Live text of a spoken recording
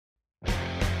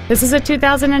This is a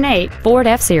 2008 Ford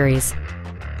F-Series.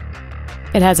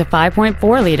 It has a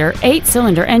 5.4-liter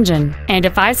 8-cylinder engine and a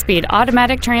 5-speed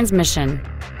automatic transmission.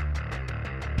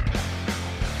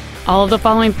 All of the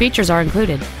following features are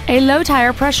included: a low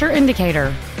tire pressure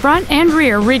indicator, front and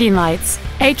rear reading lights,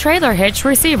 a trailer hitch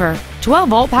receiver,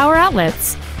 12-volt power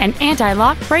outlets, an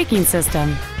anti-lock braking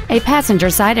system, a passenger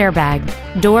side airbag,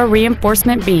 door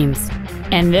reinforcement beams,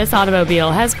 and this automobile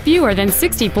has fewer than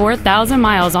 64,000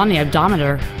 miles on the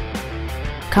odometer.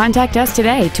 Contact us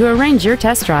today to arrange your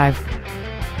test drive.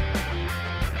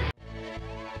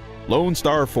 Lone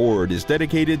Star Ford is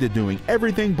dedicated to doing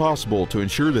everything possible to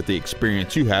ensure that the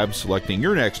experience you have selecting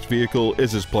your next vehicle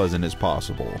is as pleasant as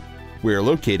possible. We are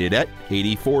located at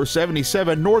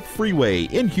 8477 North Freeway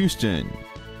in Houston.